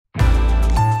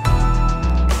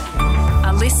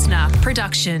listener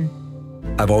production.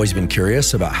 I've always been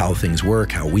curious about how things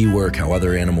work, how we work, how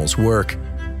other animals work.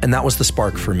 And that was the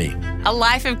spark for me. A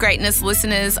Life of Greatness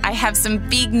listeners, I have some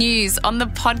big news on the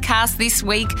podcast this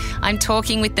week. I'm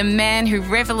talking with the man who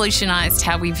revolutionised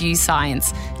how we view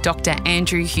science, Dr.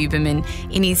 Andrew Huberman,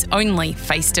 in his only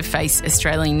face-to-face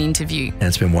Australian interview. And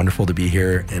it's been wonderful to be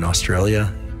here in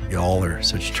Australia. Y'all are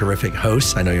such terrific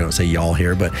hosts. I know you don't say y'all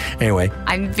here, but anyway.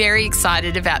 I'm very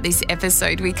excited about this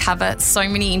episode. We cover so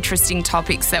many interesting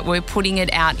topics that we're putting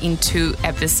it out in 2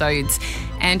 episodes.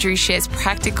 Andrew shares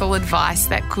practical advice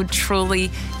that could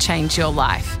truly change your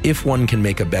life. If one can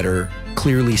make a better,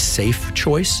 clearly safe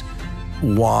choice,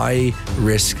 why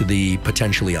risk the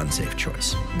potentially unsafe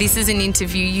choice? This is an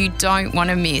interview you don't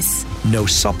want to miss. No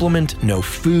supplement, no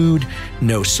food,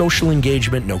 no social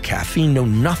engagement, no caffeine, no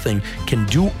nothing can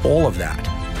do all of that.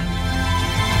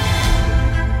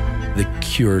 The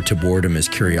cure to boredom is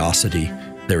curiosity.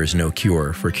 There is no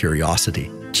cure for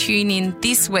curiosity. Tune in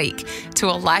this week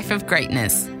to A Life of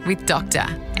Greatness with Dr.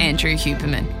 Andrew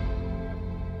Huberman.